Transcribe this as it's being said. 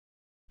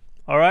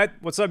Alright,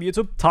 what's up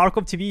YouTube?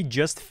 Tarkov TV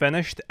just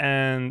finished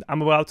and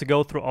I'm about to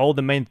go through all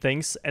the main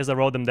things as I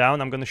wrote them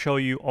down. I'm gonna show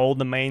you all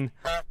the main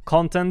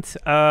content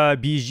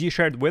BSG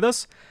shared with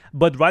us.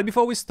 But right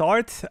before we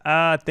start,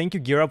 thank you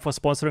GearUP for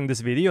sponsoring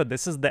this video.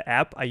 This is the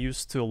app I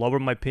use to lower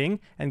my ping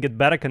and get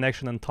better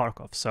connection in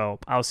Tarkov. So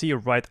I'll see you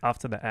right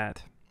after the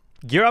ad.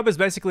 GearUP is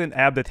basically an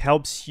app that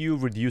helps you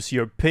reduce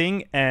your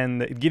ping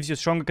and it gives you a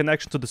stronger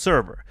connection to the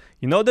server.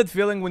 You know that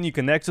feeling when you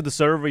connect to the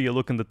server, you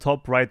look in the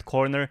top right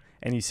corner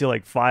and you see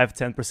like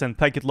 5-10%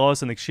 packet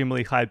loss and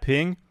extremely high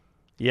ping?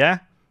 Yeah?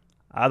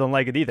 I don't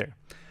like it either.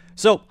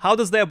 So how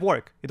does the app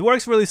work? It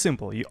works really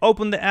simple. You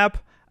open the app,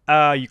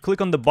 you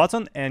click on the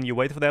button and you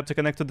wait for the app to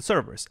connect to the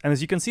servers. And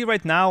as you can see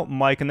right now,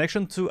 my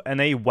connection to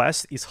NA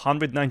West is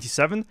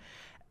 197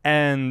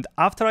 and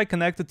after I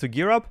connected to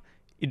GearUP,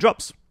 it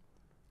drops.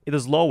 It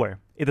is lower.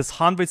 It is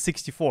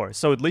 164.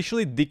 So it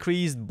literally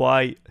decreased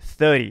by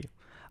 30.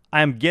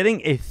 I am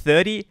getting a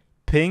 30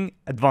 ping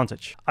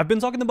advantage. I've been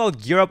talking about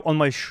GearUP on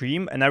my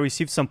stream and I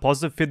received some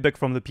positive feedback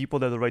from the people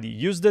that already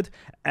used it.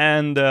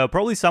 And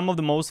probably some of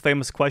the most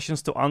famous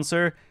questions to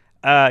answer.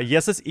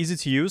 Yes, it's easy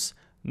to use.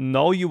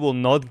 No, you will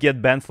not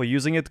get banned for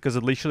using it because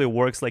it literally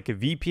works like a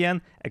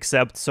VPN,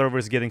 except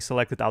servers getting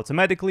selected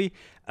automatically.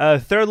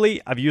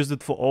 Thirdly, I've used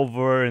it for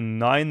over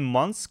 9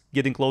 months,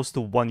 getting close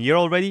to 1 year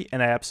already,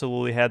 and I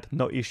absolutely had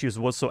no issues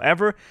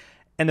whatsoever.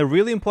 And a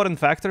really important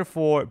factor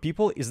for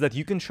people is that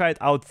you can try it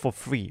out for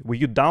free. Where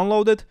you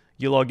download it,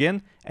 you log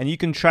in, and you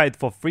can try it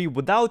for free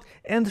without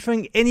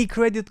entering any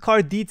credit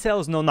card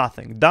details, no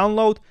nothing.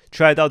 Download,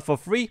 try it out for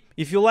free.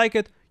 If you like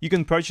it, you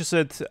can purchase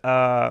it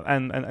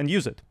and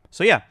use it.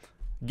 So yeah.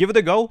 Give it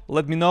a go.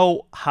 Let me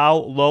know how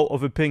low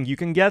of a ping you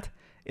can get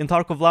in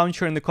Tarkov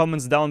Launcher in the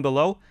comments down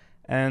below,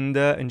 and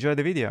enjoy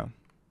the video.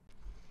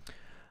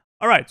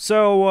 Alright,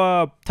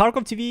 so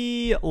Tarkov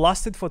TV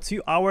lasted for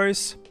 2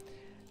 hours,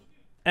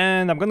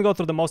 and I'm gonna go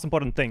through the most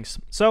important things.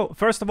 So,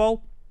 first of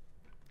all,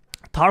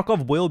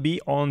 Tarkov will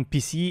be on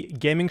PC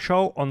Gaming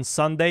Show on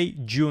Sunday,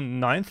 June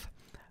 9th,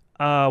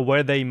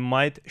 where they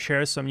might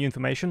share some new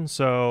information,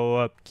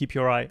 so keep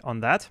your eye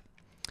on that.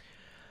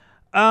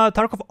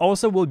 Tarkov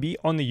also will be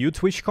on the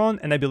TwitchCon,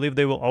 and I believe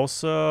they will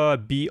also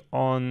be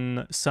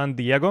on San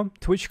Diego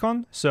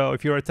TwitchCon. So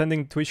if you're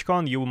attending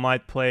TwitchCon, you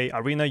might play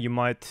Arena, you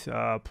might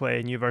play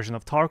a new version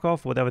of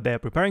Tarkov, whatever they are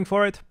preparing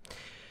for it.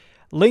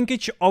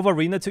 Linkage of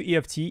Arena to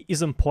EFT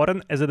is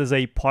important as it is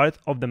a part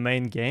of the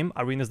main game.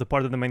 Arena is the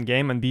part of the main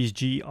game, and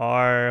BSG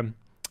are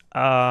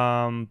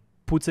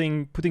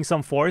putting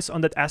some force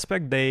on that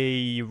aspect.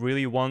 They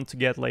really want to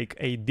get like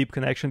a deep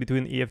connection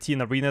between EFT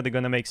and Arena. They're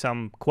gonna make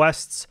some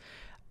quests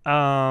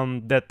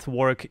that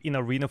work in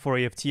Arena for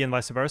EFT and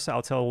vice versa.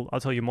 I'll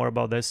tell you more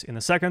about this in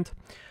a second.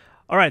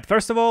 All right,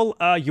 first of all,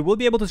 you will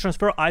be able to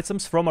transfer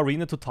items from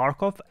Arena to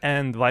Tarkov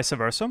and vice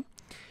versa.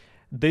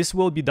 This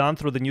will be done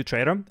through the new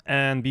trader,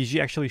 and BG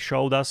actually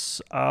showed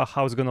us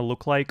how it's gonna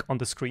look like on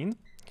the screen.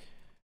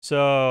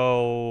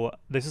 So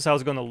this is how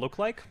it's gonna look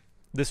like.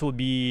 This will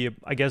be,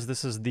 I guess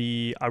this is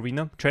the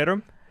Arena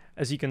trader.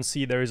 As you can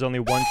see, there is only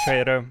one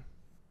trader.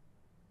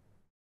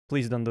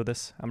 Please don't do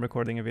this. I'm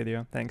recording a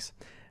video. Thanks.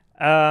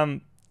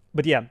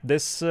 But yeah,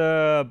 this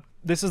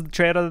is the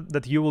trader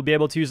that you will be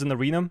able to use in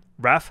Arena,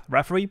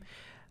 referee.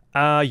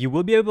 You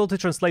will be able to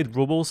translate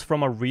rubles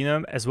from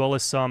Arena as well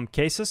as some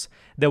cases.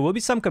 There will be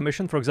some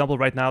commission. For example,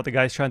 right now the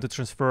guy is trying to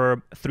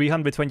transfer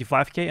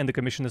 325k and the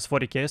commission is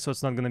 40k, so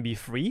it's not going to be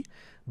free,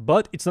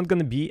 but it's not going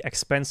to be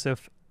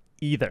expensive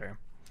either.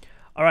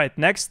 All right,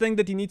 next thing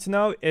that you need to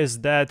know is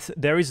that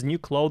there is new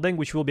clothing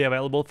which will be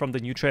available from the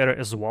new trader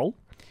as well.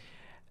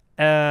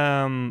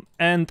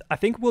 And I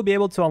think we'll be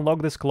able to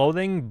unlock this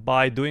clothing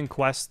by doing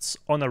quests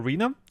on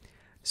Arena.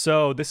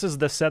 So this is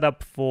the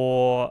setup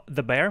for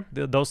the bear.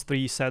 Those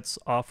 3 sets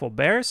are for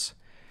bears.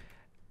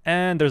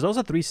 And there's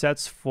also 3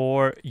 sets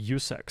for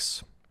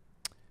USECs.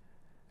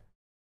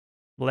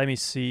 Let me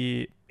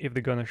see if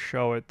they're gonna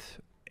show it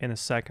in a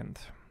second.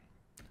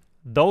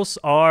 Those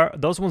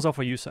ones are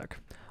for USEC.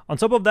 On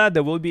top of that,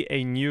 there will be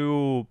a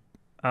new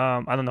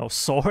I don't know,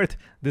 sword.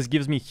 This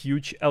gives me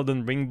huge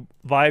Elden Ring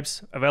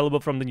vibes,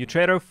 available from the new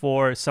trader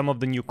for some of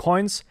the new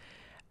coins.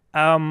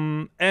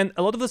 And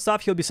a lot of the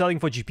stuff he'll be selling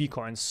for GP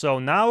coins. So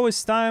now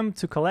it's time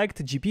to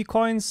collect GP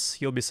coins.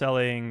 He'll be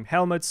selling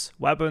helmets,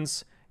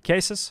 weapons,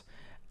 cases,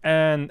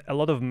 and a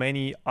lot of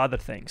many other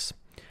things.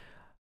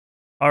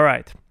 All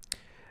right.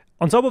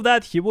 On top of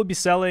that, he will be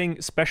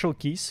selling special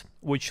keys,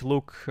 which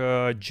look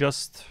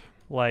just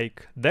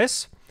like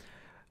this.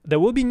 There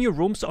will be new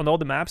rooms on all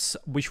the maps,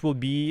 which will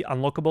be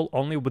unlockable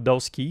only with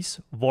those keys.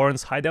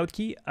 Warren's hideout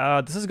key.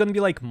 This is going to be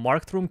like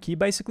marked room key,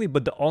 basically,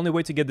 but the only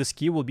way to get this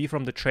key will be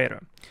from the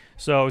trader.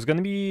 So it's going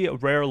to be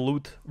rare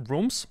loot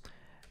rooms,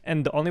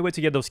 and the only way to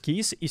get those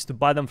keys is to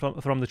buy them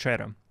from the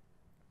trader.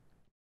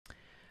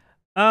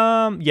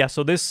 Yeah,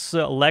 so this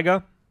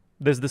Lega,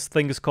 this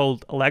thing is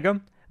called Lega.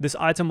 This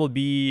item will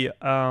be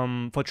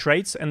for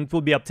trades, and it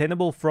will be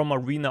obtainable from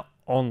Arena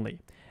only.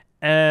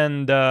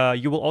 And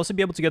you will also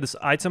be able to get this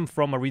item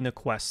from Arena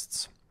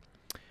quests.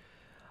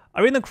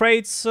 Arena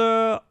crates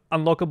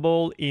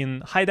unlockable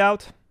in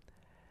Hideout.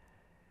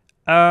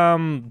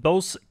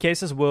 Those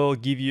cases will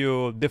give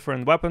you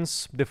different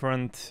weapons,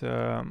 different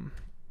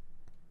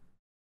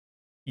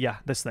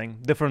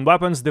different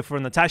weapons,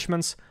 different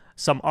attachments,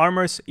 some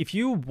armors. If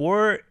you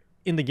were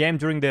in the game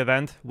during the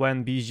event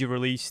when BSG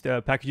released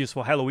packages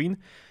for Halloween,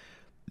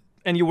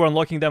 and you were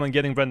unlocking them and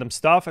getting random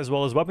stuff as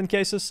well as weapon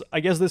cases,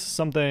 I guess this is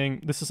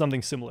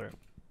something similar.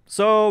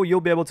 So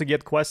you'll be able to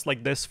get quests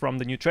like this from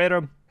the new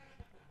trader,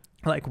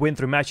 like win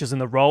 3 matches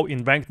in a row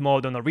in ranked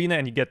mode on arena,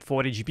 and you get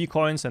 40 GP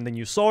coins and the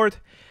new sword.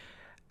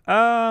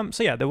 So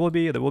yeah, there will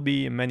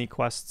be many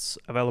quests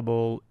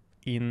available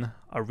in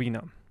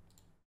arena.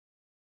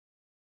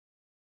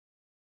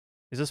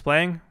 Is this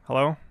playing?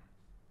 Hello?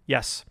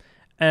 Yes.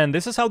 And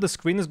this is how the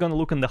screen is going to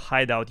look in the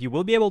hideout. You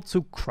will be able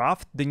to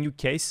craft the new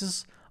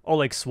cases or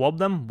like swap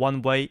them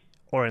one way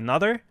or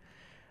another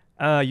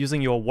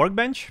using your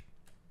workbench.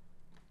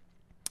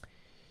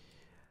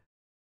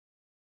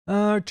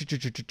 I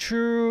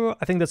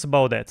think that's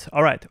about it.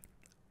 All right.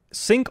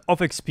 Sync of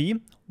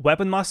XP,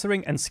 weapon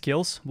mastering, and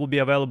skills will be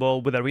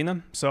available with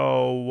Arena.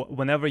 So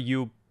whenever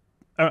you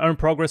earn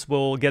progress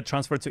will get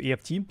transferred to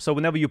EFT. So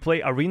whenever you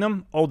play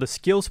Arena, all the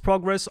skills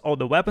progress, all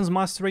the weapons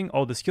mastering,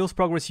 all the skills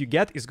progress you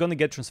get is going to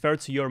get transferred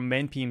to your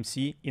main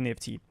PMC in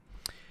EFT.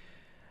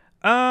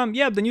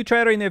 Yeah, the new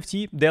trader in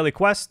EFT, daily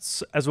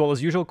quests, as well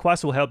as usual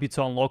quests will help you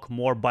to unlock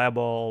more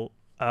viable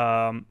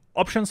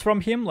options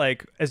from him.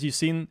 Like, as you've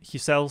seen, he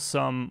sells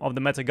some of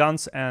the meta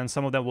guns, and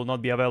some of them will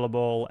not be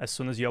available as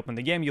soon as you open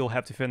the game. You'll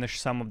have to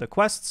finish some of the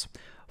quests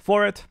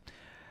for it.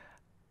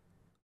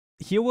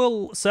 He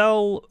will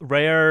sell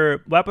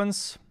rare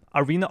weapons,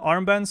 arena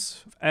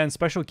armbands, and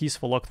special keys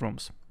for locked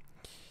rooms.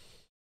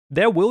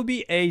 There will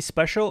be a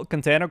special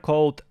container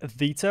called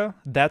Data,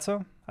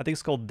 I think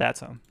it's called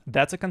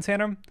Data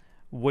container,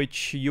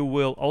 which you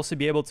will also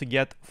be able to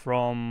get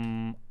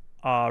from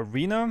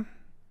Arena.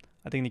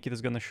 I think Nikita's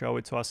going to show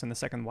it to us in a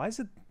second. Why is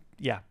it?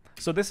 Yeah.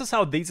 So this is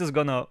how this is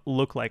going to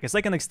look like. It's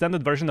like an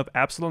extended version of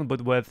Epsilon,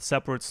 but with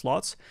separate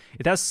slots.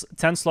 It has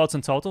 10 slots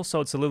in total,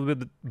 so it's a little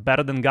bit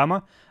better than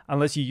Gamma,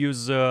 unless you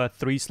use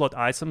 3-slot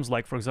items,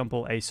 like, for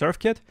example, a surf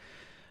kit.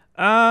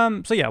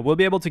 So yeah, we'll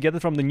be able to get it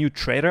from the new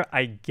trader,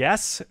 I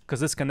guess,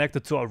 because it's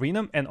connected to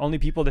Arena, and only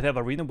people that have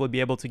Arena will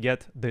be able to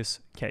get this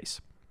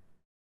case.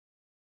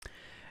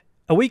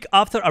 A week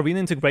after Arena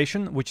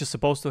integration, which is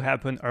supposed to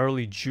happen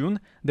early June,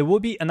 there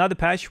will be another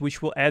patch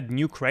which will add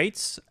new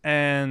crates,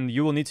 and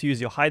you will need to use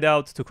your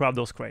hideout to craft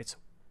those crates,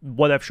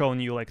 what I've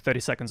shown you like 30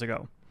 seconds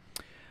ago.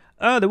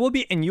 There will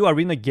be a new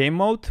Arena game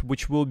mode,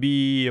 which will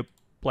be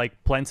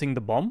like planting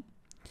the bomb.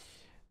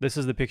 This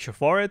is the picture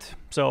for it.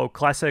 So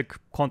classic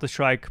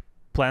Counter-Strike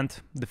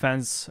plant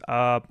defense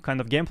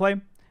kind of gameplay.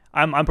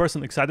 I'm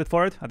personally excited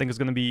for it. I think it's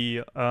going to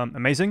be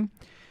amazing.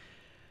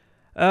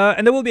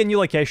 And there will be a new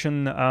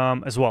location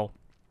as well.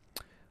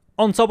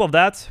 On top of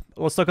that,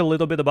 let's talk a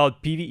little bit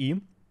about PvE.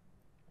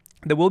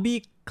 There will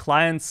be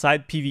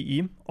client-side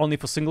PvE only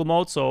for single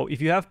mode. So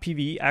if you have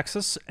PvE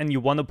access and you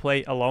want to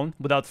play alone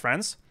without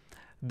friends,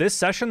 this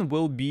session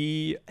will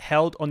be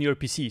held on your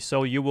PC.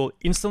 So you will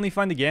instantly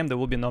find the game. There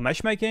will be no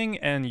matchmaking,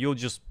 and you'll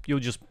just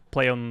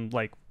play on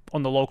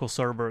the local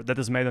server that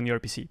is made on your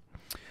PC.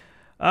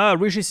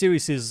 Rigi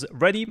series is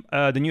ready.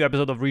 The new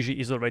episode of Rigi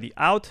is already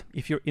out.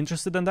 If you're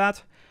interested in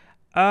that.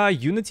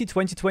 Unity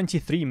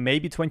 2023,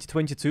 maybe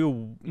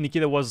 2022.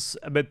 Nikita was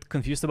a bit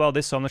confused about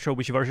this, so I'm not sure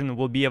which version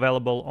will be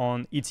available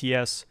on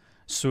ETS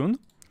soon.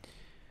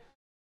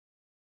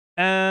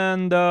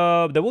 And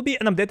there will be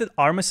an updated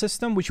armor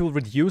system, which will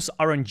reduce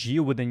RNG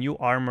with the new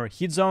armor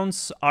hit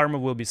zones. Armor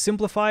will be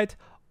simplified.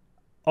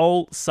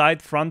 All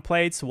side front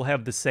plates will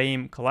have the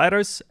same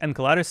colliders, and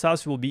collider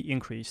size will be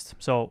increased.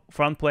 So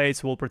front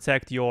plates will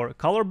protect your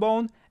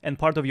collarbone and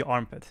part of your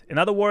armpit. In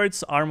other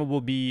words, armor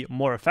will be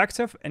more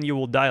effective, and you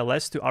will die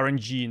less to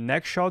RNG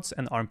neck shots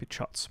and armpit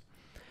shots.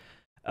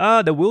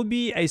 There will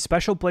be a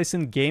special place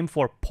in game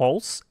for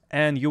polls,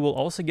 and you will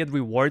also get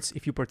rewards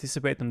if you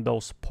participate in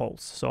those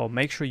polls. So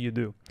make sure you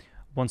do,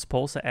 once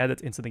polls are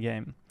added into the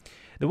game.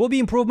 There will be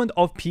improvement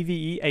of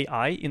PvE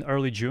AI in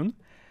early June.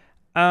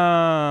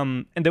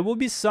 And there will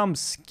be some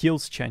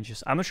skills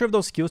changes. I'm not sure if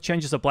those skills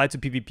changes apply to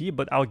PvP,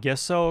 but I'll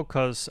guess so,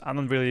 because I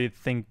don't really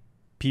think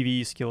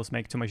PvE skills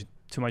make too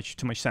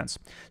much sense.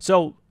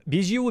 So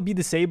BSG will be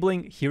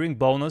disabling hearing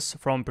bonus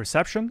from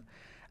perception.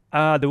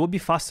 There will be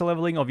faster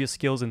leveling of your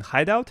skills in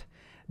hideout.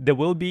 There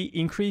will be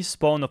increased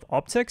spawn of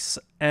optics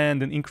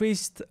and an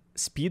increased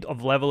speed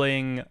of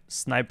leveling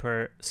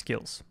sniper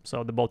skills.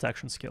 So the bolt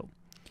action skill.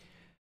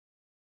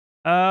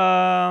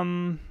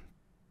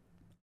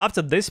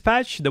 After this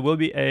patch, there will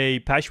be a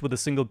patch with a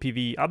single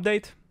PvE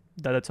update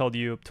that I told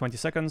you 20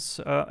 seconds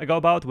ago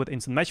about, with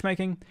instant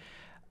matchmaking.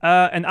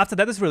 And after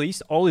that is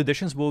released, all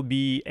editions will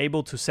be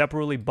able to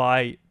separately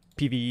buy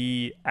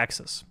PvE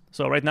access.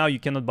 So right now you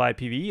cannot buy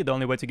PvE. The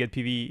only way to get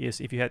PvE is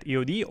if you had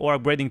EOD or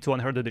upgrading to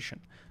Unheard edition.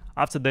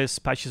 After this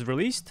patch is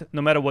released,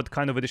 no matter what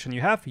kind of edition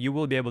you have, you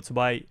will be able to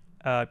buy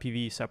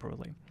PvE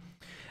separately.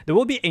 There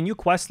will be a new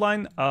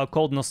questline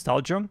called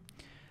Nostalgia,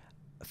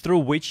 through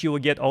which you will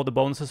get all the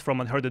bonuses from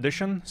Unheard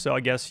edition. So I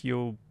guess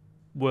you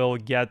will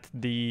get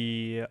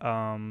the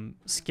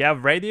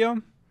scav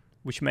radio,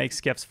 which makes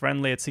scavs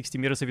friendly at 60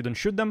 meters if you don't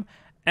shoot them.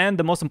 And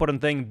the most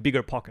important thing,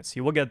 bigger pockets.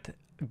 You will get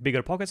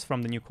bigger pockets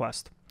from the new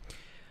quest.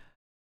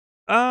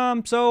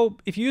 So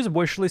if you use a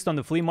wishlist on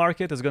the flea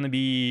market, it's going to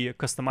be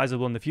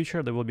customizable in the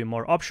future. There will be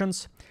more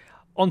options.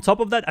 On top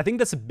of that, I think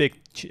that's a big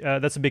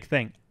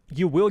thing.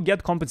 You will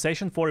get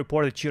compensation for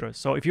reported cheaters.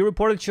 So if you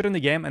report a cheater in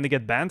the game and they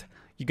get banned,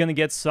 you're going to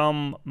get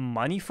some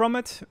money from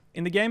it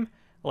in the game,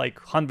 like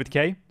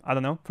 100k, I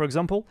don't know, for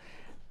example.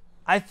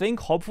 I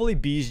think hopefully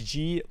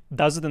BSG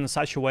does it in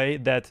such a way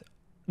that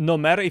no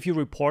matter if you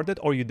report it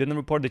or you didn't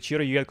report the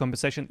cheater, you get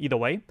compensation either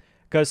way.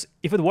 Because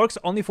if it works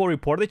only for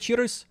reported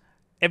cheaters,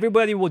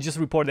 everybody will just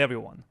report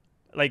everyone.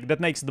 Like, that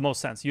makes the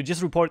most sense. You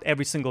just report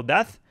every single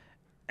death,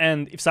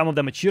 and if some of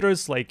them are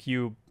cheaters, like,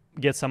 you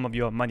get some of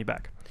your money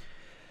back.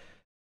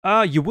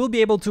 You will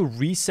be able to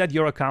reset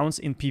your accounts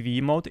in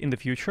PvE mode in the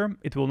future.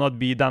 It will not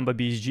be done by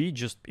BSG,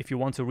 just if you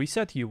want to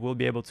reset, you will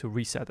be able to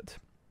reset it.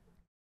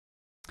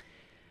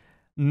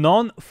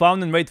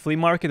 Non-found and raid flea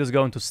market is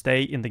going to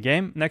stay in the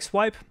game next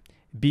wipe.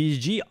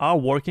 BSG are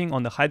working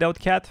on the hideout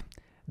cat.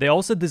 They're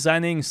also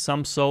designing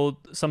some sort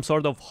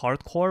of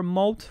hardcore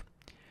mode.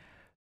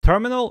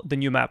 Terminal, the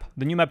new map.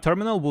 The new map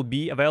terminal will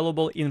be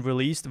available in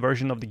released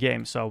version of the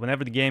game. So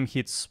whenever the game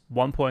hits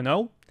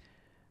 1.0,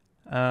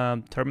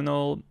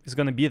 terminal is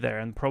going to be there,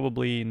 and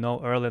probably no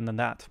earlier than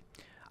that.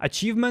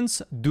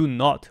 Achievements do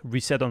not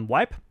reset on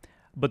wipe,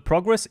 but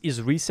progress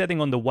is resetting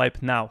on the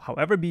wipe now.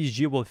 However,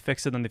 BSG will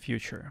fix it in the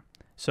future.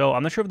 So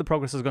I'm not sure if the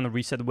progress is going to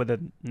reset with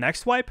the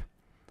next wipe.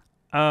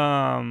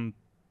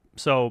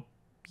 So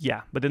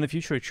yeah, but in the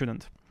future it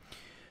shouldn't.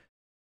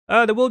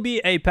 There will be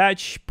a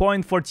patch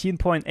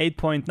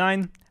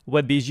 0.14.8.9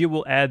 where BSG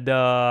will add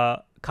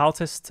the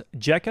Cultist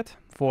jacket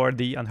for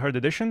the Unheard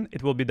edition.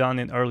 It will be done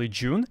in early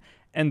June.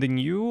 And the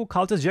new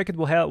Cultist jacket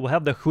will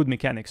have the hood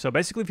mechanic. So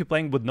basically, if you're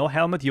playing with no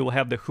helmet, you will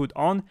have the hood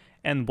on.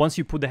 And once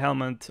you put the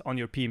helmet on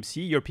your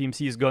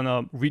PMC is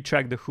gonna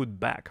retract the hood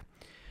back.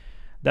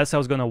 That's how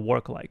it's gonna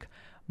work like.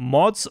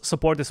 Mods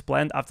support is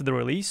planned after the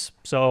release.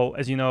 So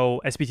as you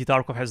know, SPT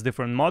Tarkov has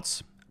different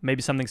mods.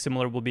 Maybe something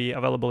similar will be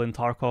available in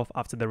Tarkov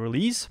after the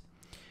release.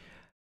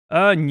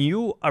 A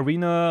new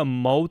arena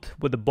mode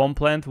with the bomb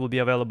plant will be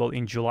available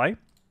in July.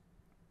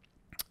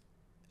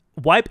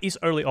 Wipe is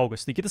early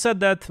August. Nikita said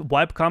that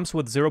wipe comes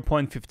with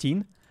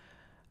 0.15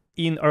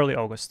 in early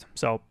August.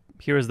 So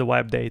here is the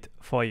wipe date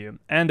for you.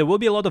 And there will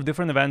be a lot of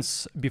different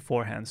events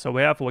beforehand. So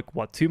we have like,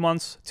 what, 2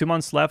 months? 2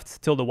 months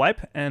left till the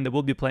wipe, and there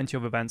will be plenty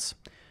of events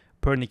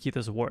per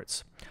Nikita's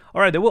words.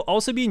 All right, there will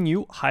also be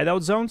new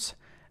hideout zones.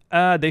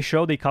 They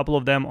showed a couple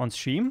of them on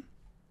stream.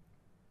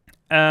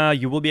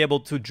 You will be able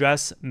to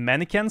dress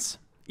mannequins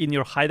in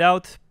your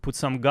hideout, put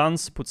some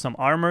guns, put some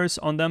armors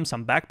on them,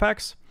 some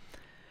backpacks.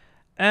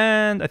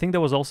 And I think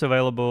there was also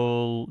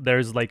available,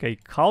 there's like a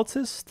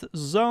cultist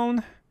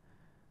zone,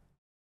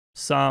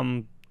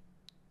 some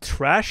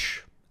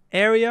trash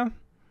area.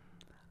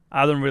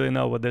 I don't really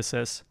know what this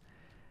is.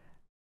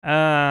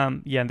 Yeah,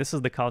 and this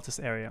is the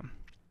cultist area.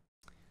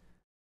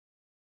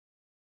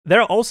 There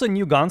are also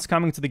new guns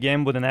coming to the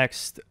game with the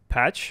next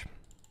patch.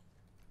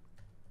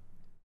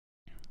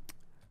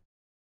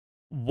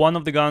 One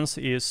of the guns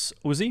is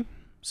Uzi.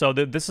 So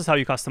this is how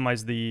you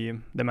customize the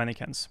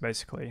mannequins,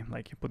 basically.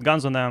 Like, you put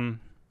guns on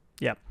them.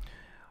 Yeah.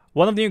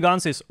 One of the new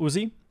guns is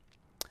Uzi.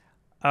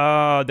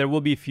 There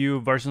will be a few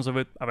versions of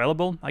it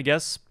available, I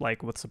guess,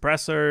 like with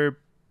suppressor,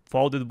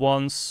 folded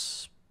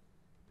ones.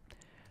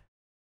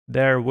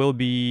 There will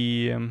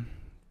be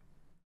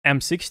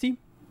M60.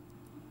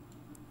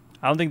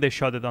 I don't think they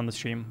shot it on the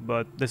stream,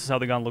 but this is how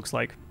the gun looks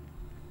like.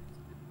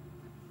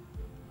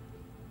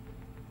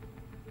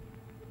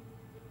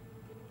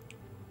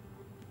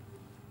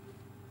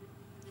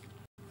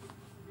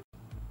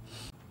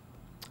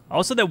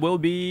 Also, there will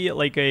be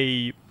like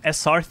a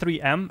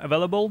SR3M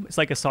available. It's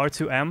like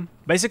SR2M.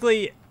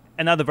 Basically,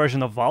 another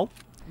version of Val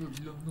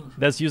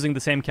that's using the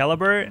same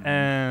caliber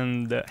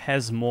and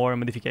has more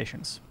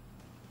modifications.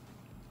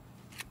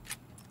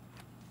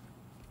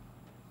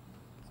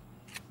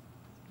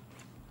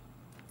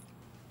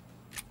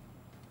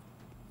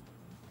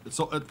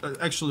 So it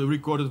actually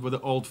recorded with the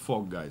old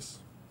fog, guys.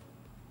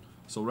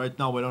 So right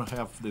now we don't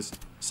have this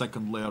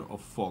second layer of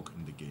fog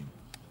in the game.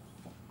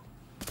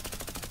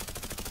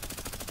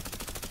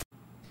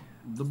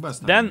 The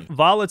best. Then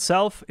Val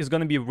itself is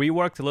going to be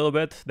reworked a little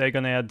bit. They're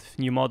going to add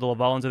new model of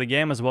Val into the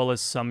game, as well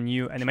as some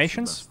new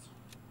animations.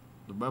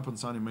 The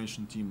weapons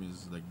animation team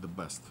is like the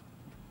best.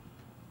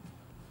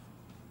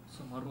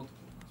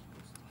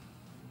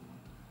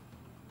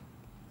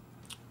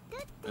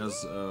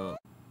 As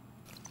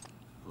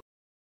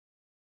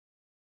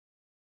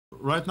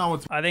right now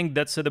it's... I think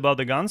that's it about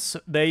the guns.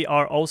 They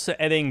are also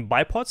adding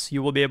bipods.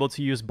 You will be able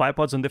to use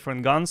bipods on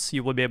different guns.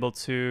 You will be able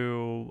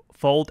to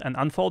fold and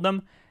unfold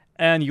them.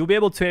 And you'll be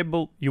able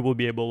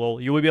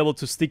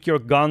to stick your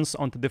guns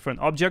onto different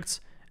objects.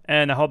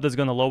 And I hope that's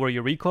going to lower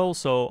your recoil.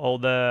 So all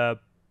the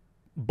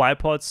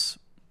bipods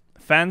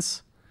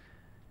fans,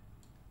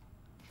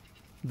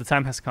 the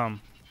time has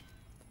come.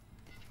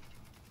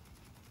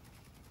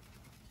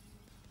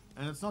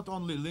 And it's not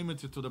only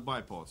limited to the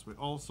bipods. We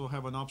also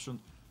have an option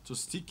to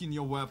stick in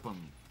your weapon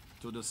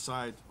to the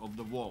side of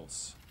the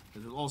walls.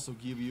 It will also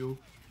give you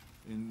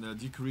in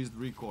decreased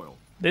recoil.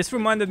 This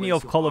reminded me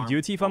of Call of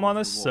Duty, if I'm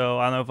honest. So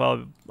I don't know if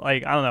I'll,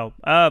 like, I don't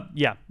know.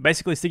 Yeah,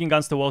 basically sticking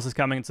guns to walls is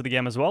coming into the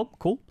game as well.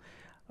 Cool.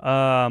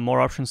 More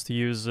options to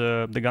use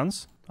the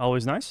guns.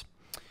 Always nice.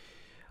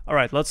 All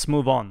right, let's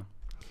move on.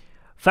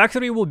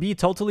 Factory will be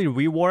totally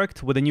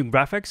reworked with the new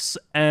graphics,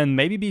 and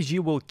maybe BG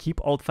will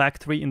keep old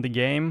Factory in the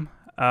game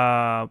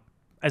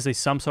as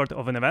some sort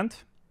of an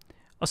event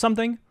or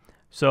something.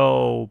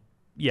 So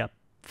yeah,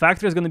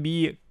 Factory is going to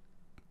be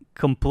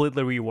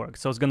completely reworked,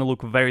 so it's going to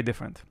look very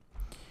different.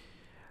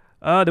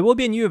 There will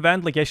be a new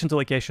event, location to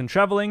location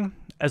traveling,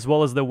 as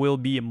well as there will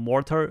be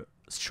mortar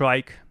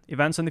strike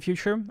events in the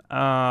future.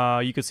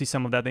 You can see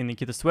some of that in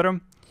Nikita's Twitter.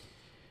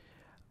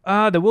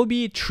 There will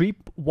be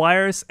trip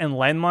wires and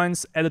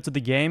landmines added to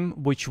the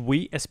game, which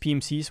we as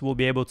PMCs will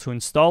be able to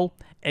install.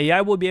 AI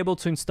will be able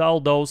to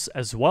install those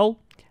as well.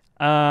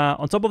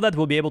 On top of that,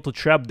 we'll be able to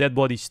trap dead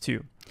bodies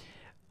too.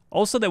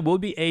 Also, there will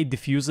be a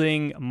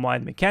diffusing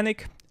mine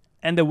mechanic,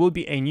 and there will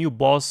be a new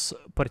boss,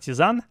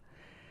 Partisan,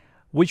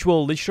 who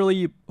will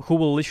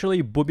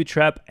literally booby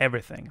trap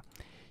everything.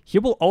 He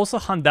will also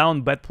hunt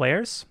down bad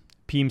players,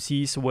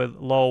 PMCs with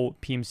low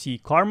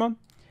PMC karma.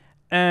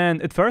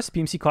 And at first,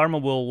 PMC karma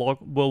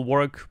will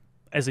work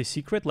as a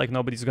secret, like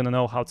nobody's gonna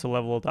know how to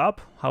level it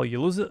up, how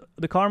you lose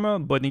the karma.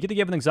 But Nikita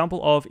gave an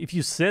example of if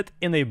you sit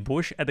in a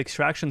bush at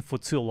extraction for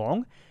too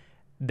long,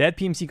 that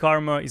PMC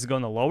karma is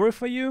gonna lower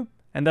for you,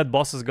 and that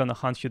boss is gonna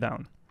hunt you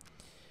down.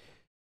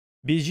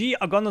 BG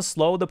are gonna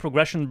slow the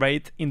progression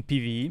rate in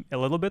PvE a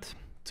little bit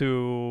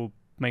to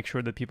make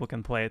sure that people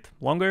can play it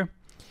longer.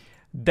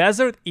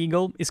 Desert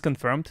Eagle is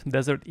confirmed.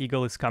 Desert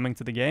Eagle is coming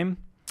to the game.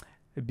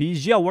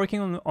 BG are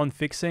working on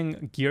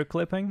fixing gear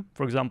clipping.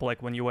 For example,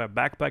 like when you wear a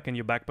backpack and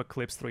your backpack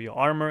clips through your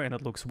armor and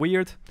it looks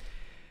weird.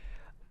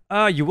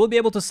 You will be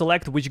able to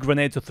select which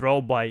grenade to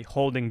throw by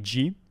holding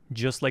G,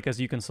 just like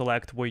as you can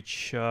select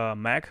which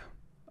mag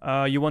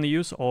you want to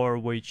use or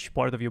which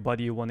part of your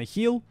body you want to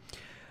heal.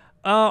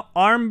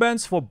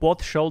 Armbands for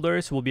both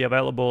shoulders will be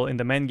available in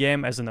the main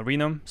game as an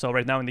arena. So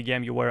right now in the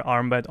game you wear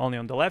armband only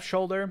on the left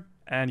shoulder,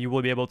 and you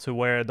will be able to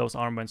wear those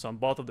armbands on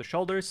both of the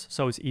shoulders,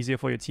 so it's easier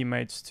for your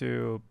teammates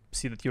to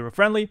see that you're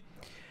friendly.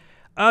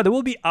 There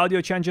will be audio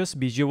changes.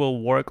 BG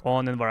will work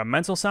on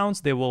environmental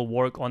sounds. They will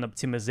work on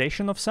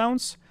optimization of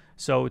sounds,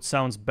 so it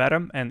sounds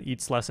better and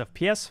eats less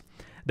FPS.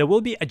 There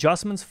will be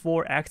adjustments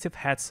for active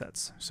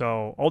headsets.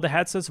 So all the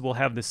headsets will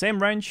have the same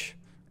range,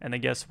 and I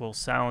guess will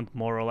sound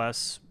more or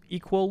less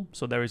equal,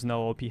 so there is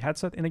no OP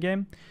headset in the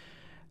game.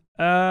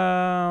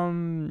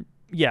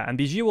 Yeah, and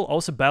BG will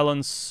also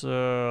balance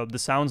the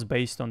sounds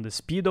based on the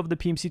speed of the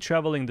PMC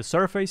traveling the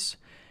surface,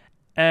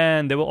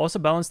 and they will also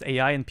balance the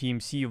AI and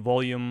PMC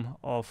volume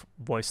of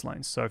voice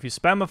lines. So if you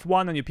spam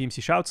F1 and your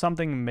PMC shouts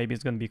something, maybe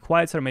it's going to be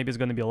quieter, maybe it's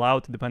going to be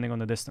loud, depending on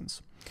the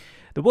distance.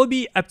 There will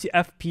be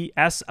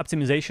FPS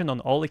optimization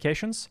on all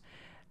locations,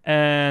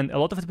 and a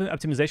lot of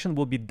optimization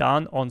will be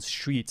done on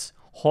streets.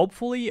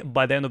 Hopefully,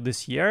 by the end of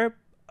this year,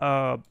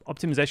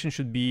 optimization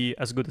should be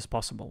as good as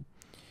possible.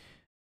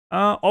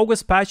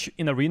 August patch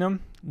in Arena,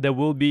 there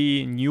will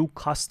be new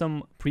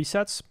custom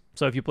presets.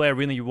 So if you play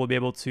Arena, you will be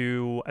able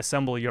to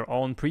assemble your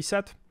own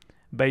preset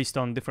based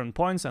on different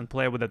points and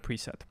play with that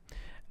preset.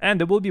 And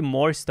there will be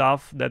more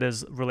stuff that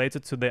is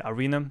related to the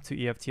Arena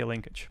to EFT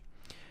linkage.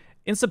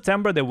 In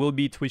September, there will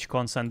be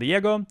TwitchCon San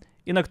Diego.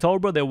 In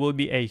October, there will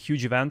be a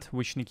huge event,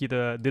 which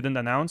Nikita didn't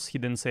announce. He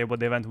didn't say what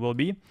the event will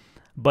be.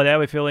 But I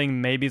have a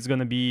feeling maybe it's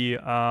going to be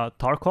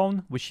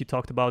Tarkov, which he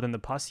talked about in the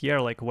past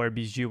year, like where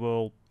BG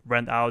will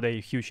rent out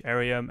a huge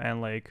area and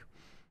like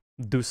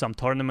do some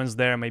tournaments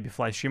there, maybe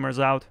fly streamers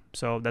out.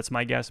 So that's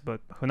my guess,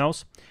 but who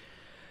knows.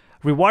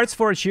 Rewards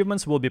for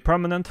achievements will be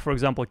permanent. For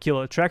example,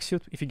 Killer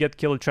Tracksuit. If you get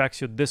Killer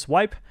Tracksuit this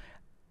wipe,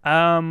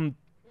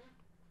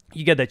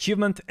 you get the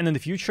achievement, and in the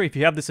future, if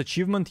you have this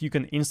achievement, you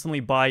can instantly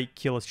buy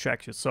Killer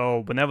Tracksuit.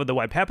 So whenever the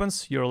wipe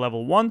happens, you're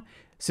level 1.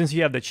 Since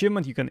you have the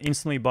achievement, you can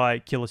instantly buy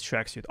Killer's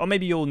Tracksuit. Or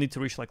maybe you'll need to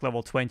reach like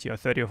level 20 or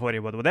 30 or 40,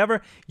 but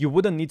whatever. You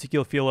wouldn't need to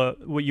kill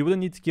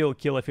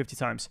Killer 50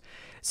 times.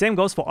 Same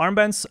goes for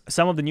armbands.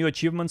 Some of the new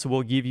achievements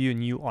will give you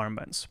new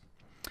armbands.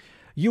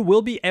 You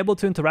will be able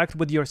to interact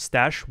with your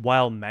stash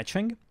while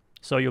matching.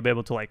 So you'll be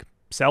able to like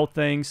sell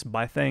things,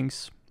 buy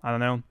things, I don't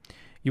know.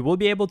 You will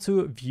be able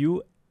to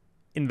view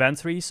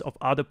inventories of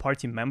other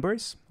party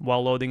members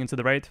while loading into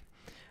the raid.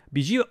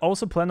 BG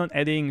also plan on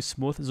adding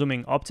smooth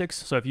zooming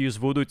optics, so if you use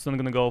Voodoo, it's not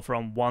going to go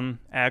from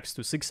 1x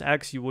to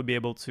 6x, you will be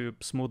able to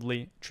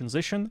smoothly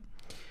transition.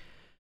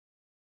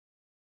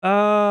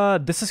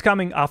 This is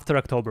coming after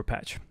October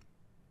patch.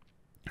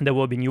 There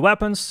will be new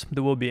weapons,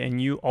 there will be a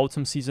new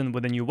autumn season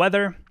with a new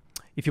weather.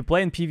 If you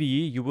play in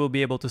PvE, you will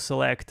be able to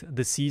select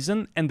the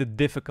season and the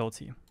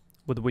difficulty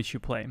with which you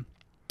play.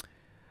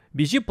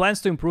 BG plans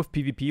to improve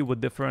PvP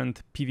with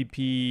different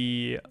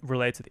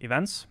PvP-related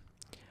events.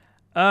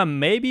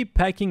 Maybe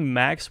packing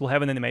mags will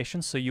have an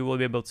animation, so you will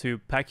be able to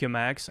pack your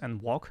mags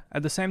and walk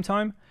at the same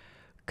time.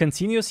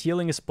 Continuous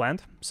healing is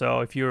planned, so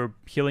if you're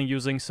healing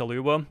using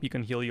Saluba, you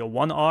can heal your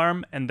one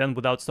arm, and then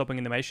without stopping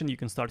animation, you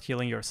can start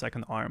healing your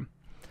second arm.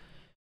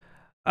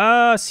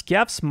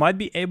 Scavs might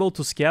be able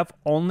to scav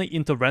only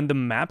into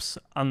random maps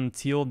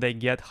until they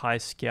get high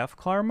scav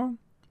karma,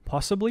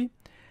 possibly.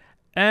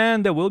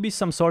 And there will be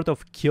some sort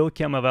of kill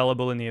cam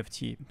available in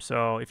EFT.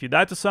 So if you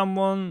die to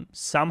someone,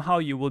 somehow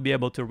you will be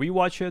able to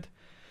rewatch it,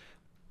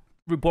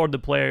 report the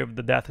player if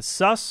the death is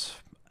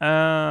sus,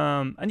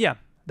 and yeah,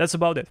 that's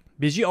about it.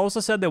 BG also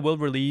said they will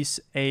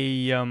release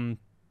a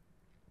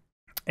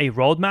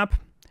roadmap,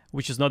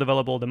 which is not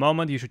available at the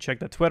moment. You should check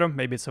that Twitter.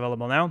 Maybe it's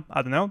available now.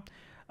 I don't know.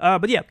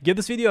 But yeah, give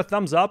this video a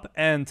thumbs up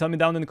and tell me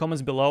down in the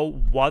comments below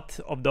what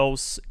of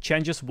those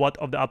changes, what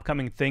of the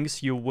upcoming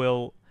things you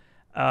will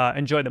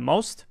enjoy the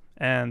most.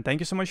 And thank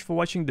you so much for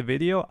watching the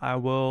video. I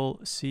will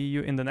see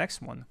you in the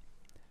next one.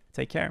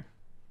 Take care.